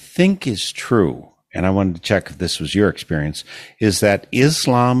that I think is true, and I wanted to check if this was your experience, is that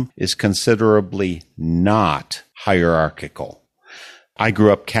Islam is considerably not hierarchical. I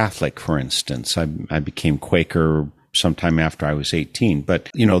grew up Catholic, for instance. I became Quaker sometime after I was 18. But,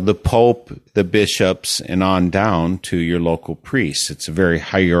 the Pope, the bishops, and on down to your local priests, it's a very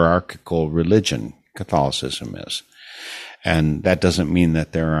hierarchical religion, Catholicism is. And that doesn't mean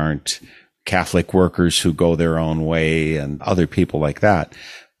that there aren't Catholic workers who go their own way and other people like that.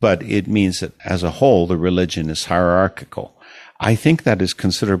 But it means that as a whole, the religion is hierarchical. I think that is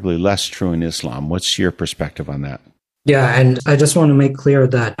considerably less true in Islam. What's your perspective on that? Yeah, and I just want to make clear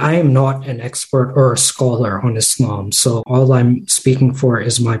that I am not an expert or a scholar on Islam. So all I'm speaking for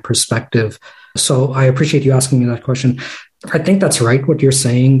is my perspective. So I appreciate you asking me that question. I think that's right, what you're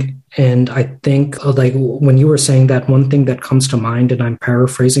saying. And I think when you were saying that, one thing that comes to mind, and I'm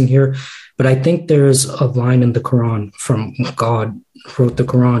paraphrasing here, but I think there's a line in the Quran from God who wrote the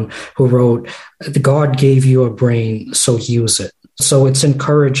Quran, who wrote, God gave you a brain, so use it. So it's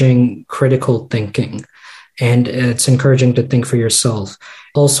encouraging critical thinking. And it's encouraging to think for yourself.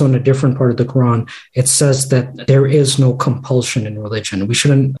 Also, in a different part of the Quran, it says that there is no compulsion in religion. We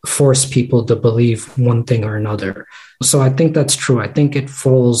shouldn't force people to believe one thing or another. So I think that's true. I think it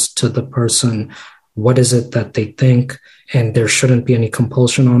falls to the person. What is it that they think? And there shouldn't be any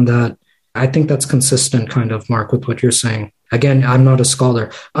compulsion on that. I think that's consistent, kind of, Mark, with what you're saying. Again, I'm not a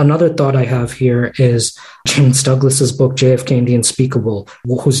scholar. Another thought I have here is James Douglas's book, JFK and the Unspeakable,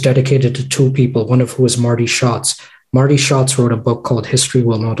 who's dedicated to two people, one of who is Marty Schatz. Marty Schatz wrote a book called History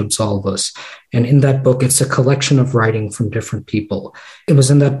Will Not Absolve Us. And in that book, it's a collection of writing from different people. It was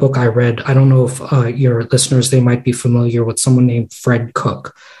in that book I read, I don't know if your listeners, they might be familiar with someone named Fred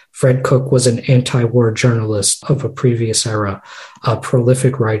Cook. Fred Cook was an anti-war journalist of a previous era, a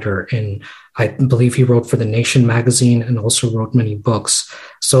prolific writer, and I believe he wrote for The Nation magazine and also wrote many books.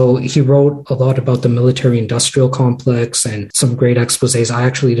 So he wrote a lot about the military-industrial complex and some great exposés. I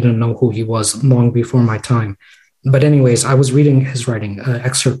actually didn't know who he was long before my time. But anyways, I was reading his writing, an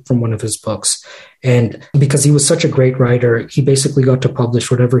excerpt from one of his books. And because he was such a great writer, he basically got to publish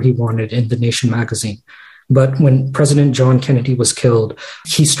whatever he wanted in The Nation magazine. But when President John Kennedy was killed,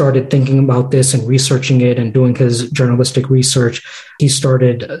 he started thinking about this and researching it and doing his journalistic research. He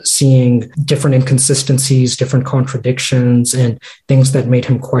started seeing different inconsistencies, different contradictions, and things that made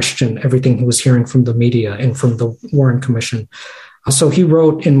him question everything he was hearing from the media and from the Warren Commission. So he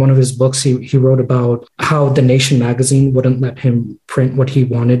wrote in one of his books, he wrote about how The Nation magazine wouldn't let him print what he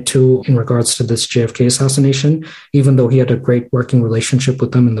wanted to in regards to this JFK assassination, even though he had a great working relationship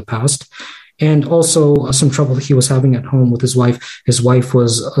with them in the past. And also some trouble he was having at home with his wife. His wife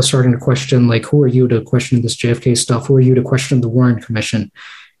was starting to question, who are you to question this JFK stuff? Who are you to question the Warren Commission?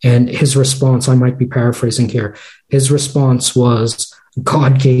 And his response, I might be paraphrasing here, his response was,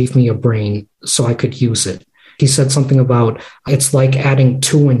 God gave me a brain so I could use it. He said something about, it's like adding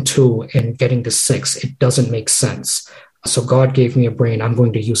 2 and 2 and getting to 6. It doesn't make sense. So God gave me a brain. I'm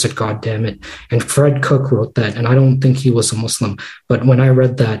going to use it, God damn it. And Fred Cook wrote that, and I don't think he was a Muslim. But when I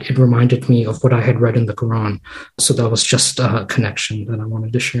read that, it reminded me of what I had read in the Quran. So that was just a connection that I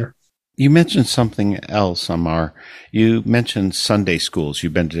wanted to share. You mentioned something else, Amar. You mentioned Sunday schools.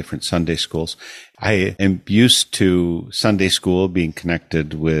 You've been to different Sunday schools. I am used to Sunday school being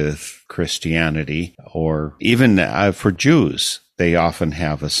connected with Christianity, or even for Jews, they often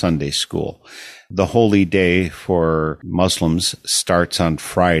have a Sunday school. The holy day for Muslims starts on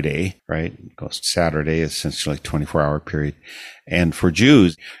Friday, right? It goes to Saturday, essentially 24-hour period. And for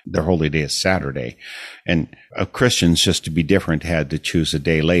Jews, their holy day is Saturday. And Christians, just to be different, had to choose a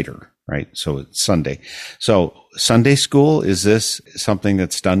day later, right? So it's Sunday. So Sunday school, is this something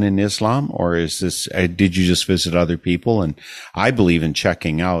that's done in Islam, or is this, did you just visit other people? And I believe in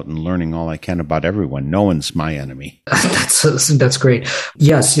checking out and learning all I can about everyone. No one's my enemy. That's great.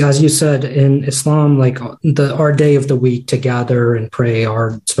 Yes, as you said, in Islam, our day of the week to gather and pray,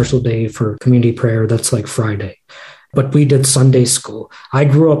 our special day for community prayer, that's Friday. But we did Sunday school. I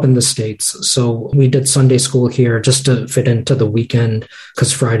grew up in the States, so we did Sunday school here just to fit into the weekend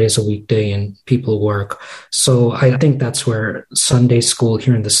because Friday's a weekday and people work. So I think that's where Sunday school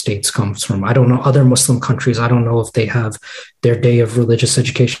here in the States comes from. I don't know, other Muslim countries, I don't know if they have their day of religious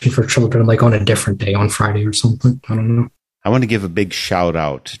education for children on a different day, on Friday or something. I don't know. I want to give a big shout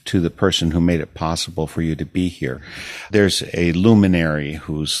out to the person who made it possible for you to be here. There's a luminary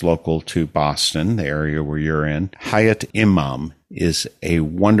who's local to Boston, the area where you're in. Hayat Imam is a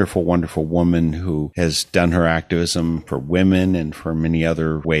wonderful, wonderful woman who has done her activism for women and for many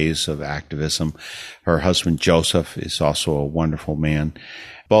other ways of activism. Her husband, Joseph, is also a wonderful man.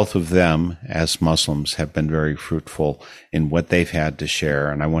 Both of them, as Muslims, have been very fruitful in what they've had to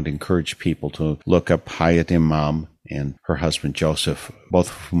share. And I want to encourage people to look up Hayat Imam and her husband, Joseph, both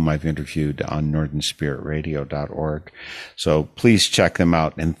of whom I've interviewed on NorthernSpiritRadio.org. So please check them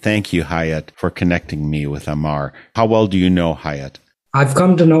out. And thank you, Hayat, for connecting me with Amar. How well do you know Hayat? I've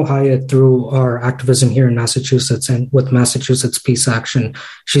come to know Hayat through our activism here in Massachusetts and with Massachusetts Peace Action.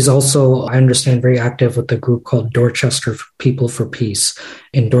 She's also, I understand, very active with a group called Dorchester People for Peace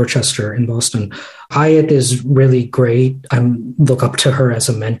in Dorchester in Boston. Hayat is really great. I look up to her as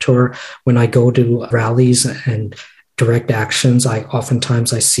a mentor. When I go to rallies and direct actions,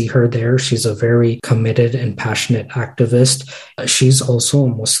 oftentimes I see her there. She's a very committed and passionate activist. She's also a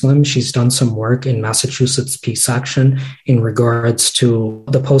Muslim. She's done some work in Massachusetts Peace Action in regards to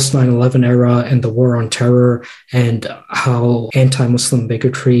the post 9/11 era and the war on terror and how anti-Muslim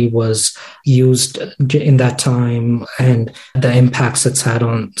bigotry was used in that time and the impacts it's had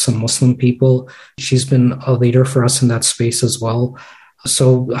on some Muslim people. She's been a leader for us in that space as well.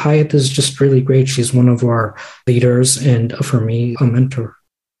 So Hayat is just really great. She's one of our leaders and, for me, a mentor.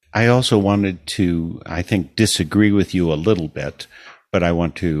 I also wanted to, I think, disagree with you a little bit, but I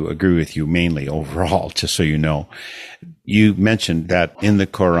want to agree with you mainly overall, just so you know. You mentioned that in the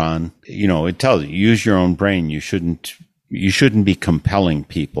Quran, it tells you, use your own brain. You shouldn't be compelling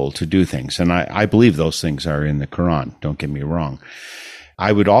people to do things. And I believe those things are in the Quran. Don't get me wrong.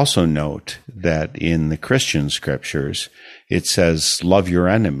 I would also note that in the Christian scriptures, it says, love your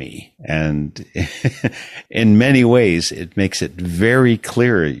enemy. And in many ways, it makes it very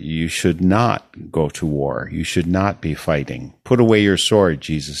clear you should not go to war. You should not be fighting. Put away your sword,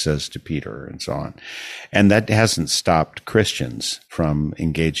 Jesus says to Peter, and so on. And that hasn't stopped Christians from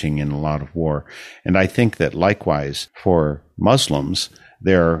engaging in a lot of war. And I think that likewise for Muslims,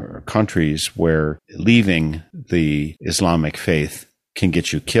 there are countries where leaving the Islamic faith can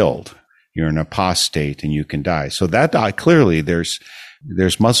get you killed. You're an apostate and you can die. So that clearly there's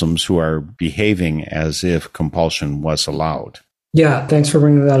Muslims who are behaving as if compulsion was allowed. Yeah, thanks for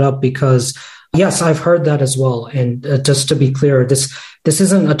bringing that up because, yes, I've heard that as well. And just to be clear, this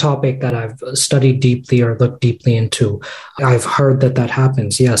isn't a topic that I've studied deeply or looked deeply into. I've heard that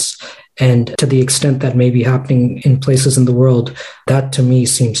happens, yes. And to the extent that may be happening in places in the world, that to me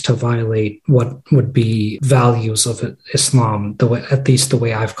seems to violate what would be values of Islam, at least the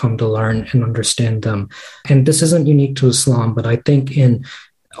way I've come to learn and understand them. And this isn't unique to Islam, but I think in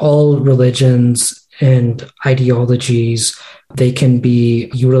all religions and ideologies, they can be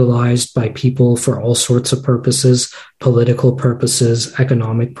utilized by people for all sorts of purposes, political purposes,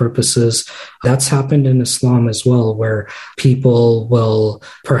 economic purposes. That's happened in Islam as well, where people will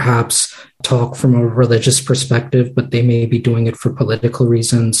perhaps talk from a religious perspective, but they may be doing it for political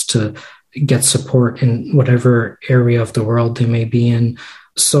reasons to get support in whatever area of the world they may be in.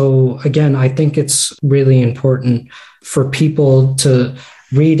 So again, I think it's really important for people to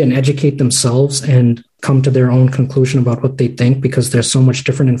read and educate themselves and come to their own conclusion about what they think, because there's so much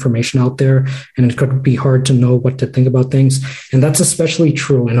different information out there and it could be hard to know what to think about things. And that's especially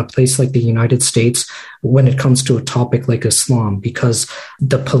true in a place like the United States when it comes to a topic like Islam, because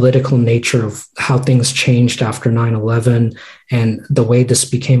the political nature of how things changed after 9/11 and the way this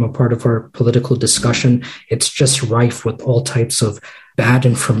became a part of our political discussion, it's just rife with all types of bad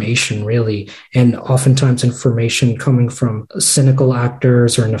information, really. And oftentimes information coming from cynical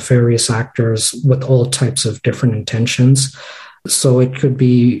actors or nefarious actors with all types of different intentions. So it could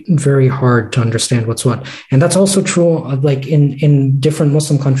be very hard to understand what's what. And that's also true, like in different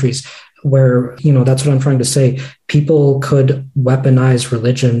Muslim countries where, that's what I'm trying to say. People could weaponize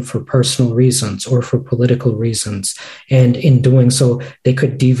religion for personal reasons or for political reasons. And in doing so, they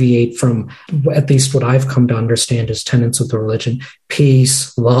could deviate from at least what I've come to understand as tenets of the religion: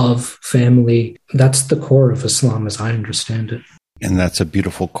 peace, love, family. That's the core of Islam as I understand it. And that's a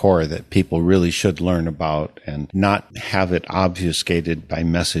beautiful core that people really should learn about and not have it obfuscated by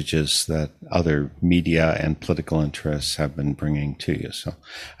messages that other media and political interests have been bringing to you. So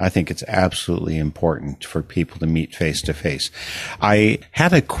I think it's absolutely important for people to meet face to face. I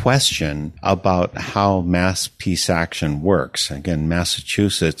had a question about how Mass Peace Action works. Again,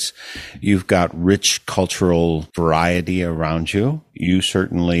 Massachusetts, you've got rich cultural variety around you. You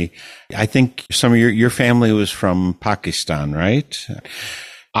certainly, I think some of your family was from Pakistan, right?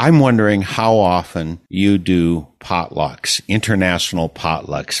 I'm wondering how often you do potlucks, international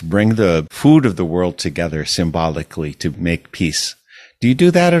potlucks, bring the food of the world together symbolically to make peace. Do you do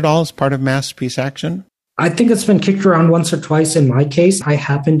that at all as part of Mass Peace Action? I think it's been kicked around once or twice. In my case, I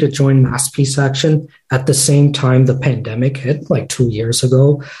happened to join Mass Peace Action at the same time the pandemic hit, like 2 years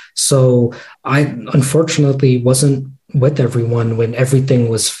ago. So I unfortunately wasn't with everyone when everything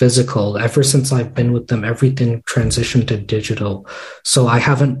was physical. Ever since I've been with them, everything transitioned to digital. So I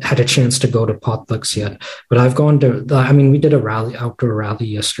haven't had a chance to go to potlucks yet, but I've gone to, we did a rally, outdoor rally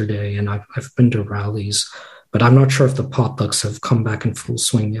yesterday, and I've been to rallies, but I'm not sure if the potlucks have come back in full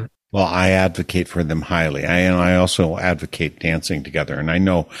swing yet. Well, I advocate for them highly. I also advocate dancing together. And I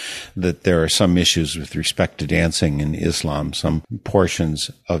know that there are some issues with respect to dancing in Islam. Some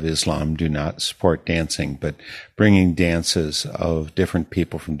portions of Islam do not support dancing, but bringing dances of different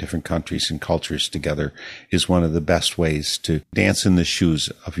people from different countries and cultures together is one of the best ways to dance in the shoes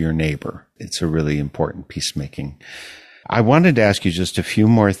of your neighbor. It's a really important peacemaking. I wanted to ask you just a few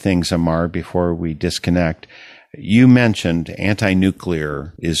more things, Amar, before we disconnect. You mentioned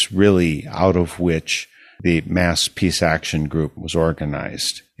anti-nuclear is really out of which the Mass Peace Action Group was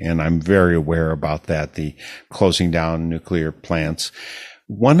organized. And I'm very aware about that, the closing down nuclear plants.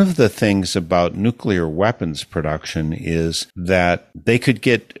 One of the things about nuclear weapons production is that they could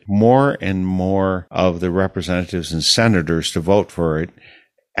get more and more of the representatives and senators to vote for it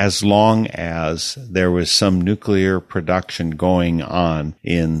as long as there was some nuclear production going on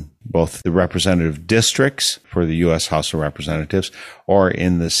in both the representative districts for the U.S. House of Representatives or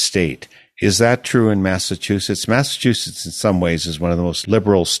in the state. Is that true in Massachusetts? Massachusetts, in some ways, is one of the most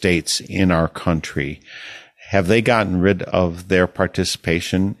liberal states in our country. Have they gotten rid of their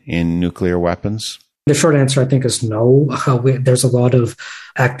participation in nuclear weapons? The short answer, I think, is no. There's a lot of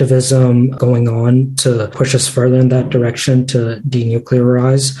activism going on to push us further in that direction to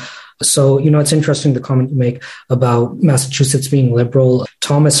denuclearize. So, it's interesting the comment you make about Massachusetts being liberal.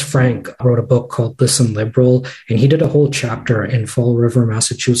 Thomas Frank wrote a book called Listen Liberal, and he did a whole chapter in Fall River,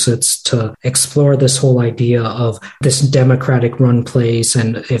 Massachusetts to explore this whole idea of this Democratic run place.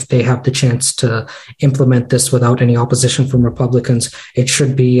 And if they have the chance to implement this without any opposition from Republicans, it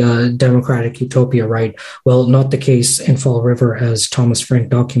should be a Democratic utopia, right? Well, not the case in Fall River, as Thomas Frank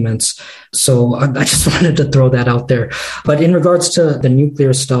documents. So I just wanted to throw that out there. But in regards to the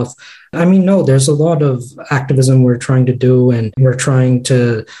nuclear stuff, no, there's a lot of activism we're trying to do, and we're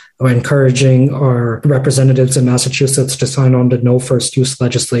encouraging our representatives in Massachusetts to sign on to no first use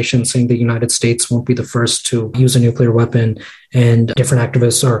legislation, saying the United States won't be the first to use a nuclear weapon. And different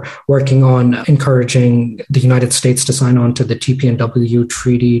activists are working on encouraging the United States to sign on to the TPNW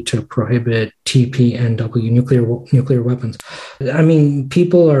treaty to prohibit TPNW nuclear weapons.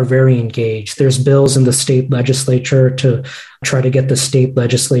 People are very engaged. There's bills in the state legislature to try to get the state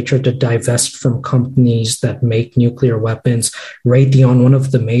legislature to divest from companies that make nuclear weapons. Raytheon, one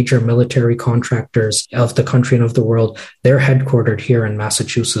of the major military contractors of the country and of the world, they're headquartered here in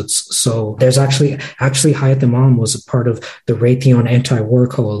Massachusetts. So there's actually Hayat Imam was a part of the Raytheon Anti-War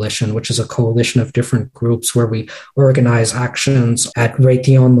Coalition, which is a coalition of different groups where we organize actions at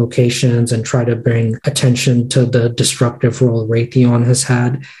Raytheon locations and try to bring attention to the destructive role Raytheon has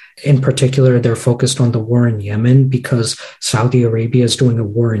had. In particular, they're focused on the war in Yemen because Saudi Arabia is doing a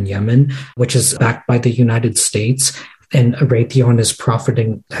war in Yemen, which is backed by the United States. And Raytheon is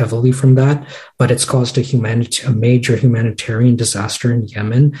profiting heavily from that, but it's caused a major humanitarian disaster in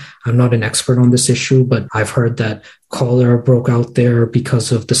Yemen. I'm not an expert on this issue, but I've heard that cholera broke out there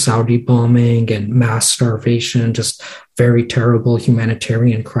because of the Saudi bombing and mass starvation, just very terrible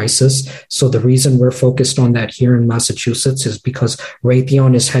humanitarian crisis. So the reason we're focused on that here in Massachusetts is because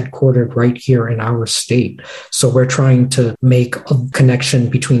Raytheon is headquartered right here in our state. So we're trying to make a connection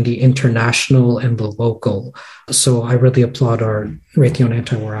between the international and the local. So I really applaud our Raytheon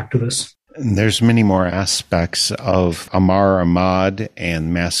anti-war activists. There's many more aspects of Amar Ahmad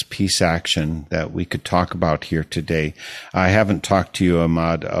and Mass Peace Action that we could talk about here today. I haven't talked to you,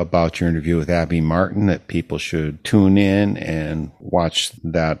 Ahmad, about your interview with Abby Martin, that people should tune in and watch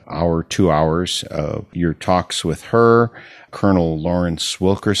that 2 hours of your talks with her. Colonel Lawrence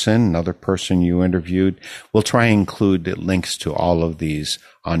Wilkerson, another person you interviewed. We'll try and include links to all of these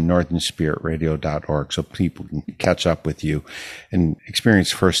on northernspiritradio.org so people can catch up with you and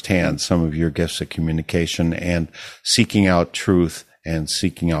experience firsthand some of your gifts of communication and seeking out truth and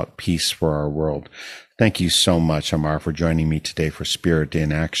seeking out peace for our world. Thank you so much, Amar, for joining me today for Spirit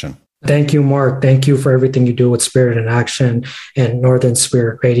in Action. Thank you, Mark. Thank you for everything you do with Spirit in Action and Northern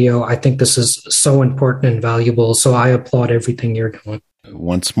Spirit Radio. I think this is so important and valuable, so I applaud everything you're doing.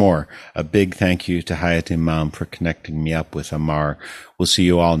 Once more, a big thank you to Hayat Imam for connecting me up with Amar. We'll see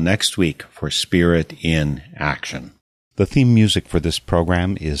you all next week for Spirit in Action. The theme music for this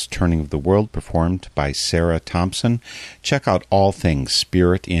program is Turning of the World, performed by Sarah Thompson. Check out all things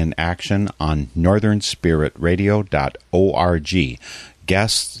Spirit in Action on northernspiritradio.org.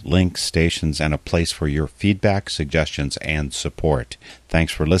 Guests, links, stations, and a place for your feedback, suggestions, and support.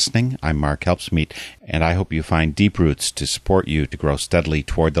 Thanks for listening. I'm Mark Helpsmeet, and I hope you find deep roots to support you to grow steadily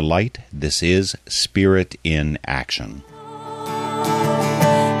toward the light. This is Spirit in Action.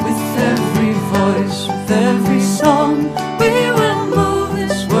 With every voice, with every song, we will move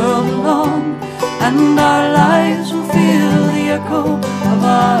this world along, and our lives will feel the echo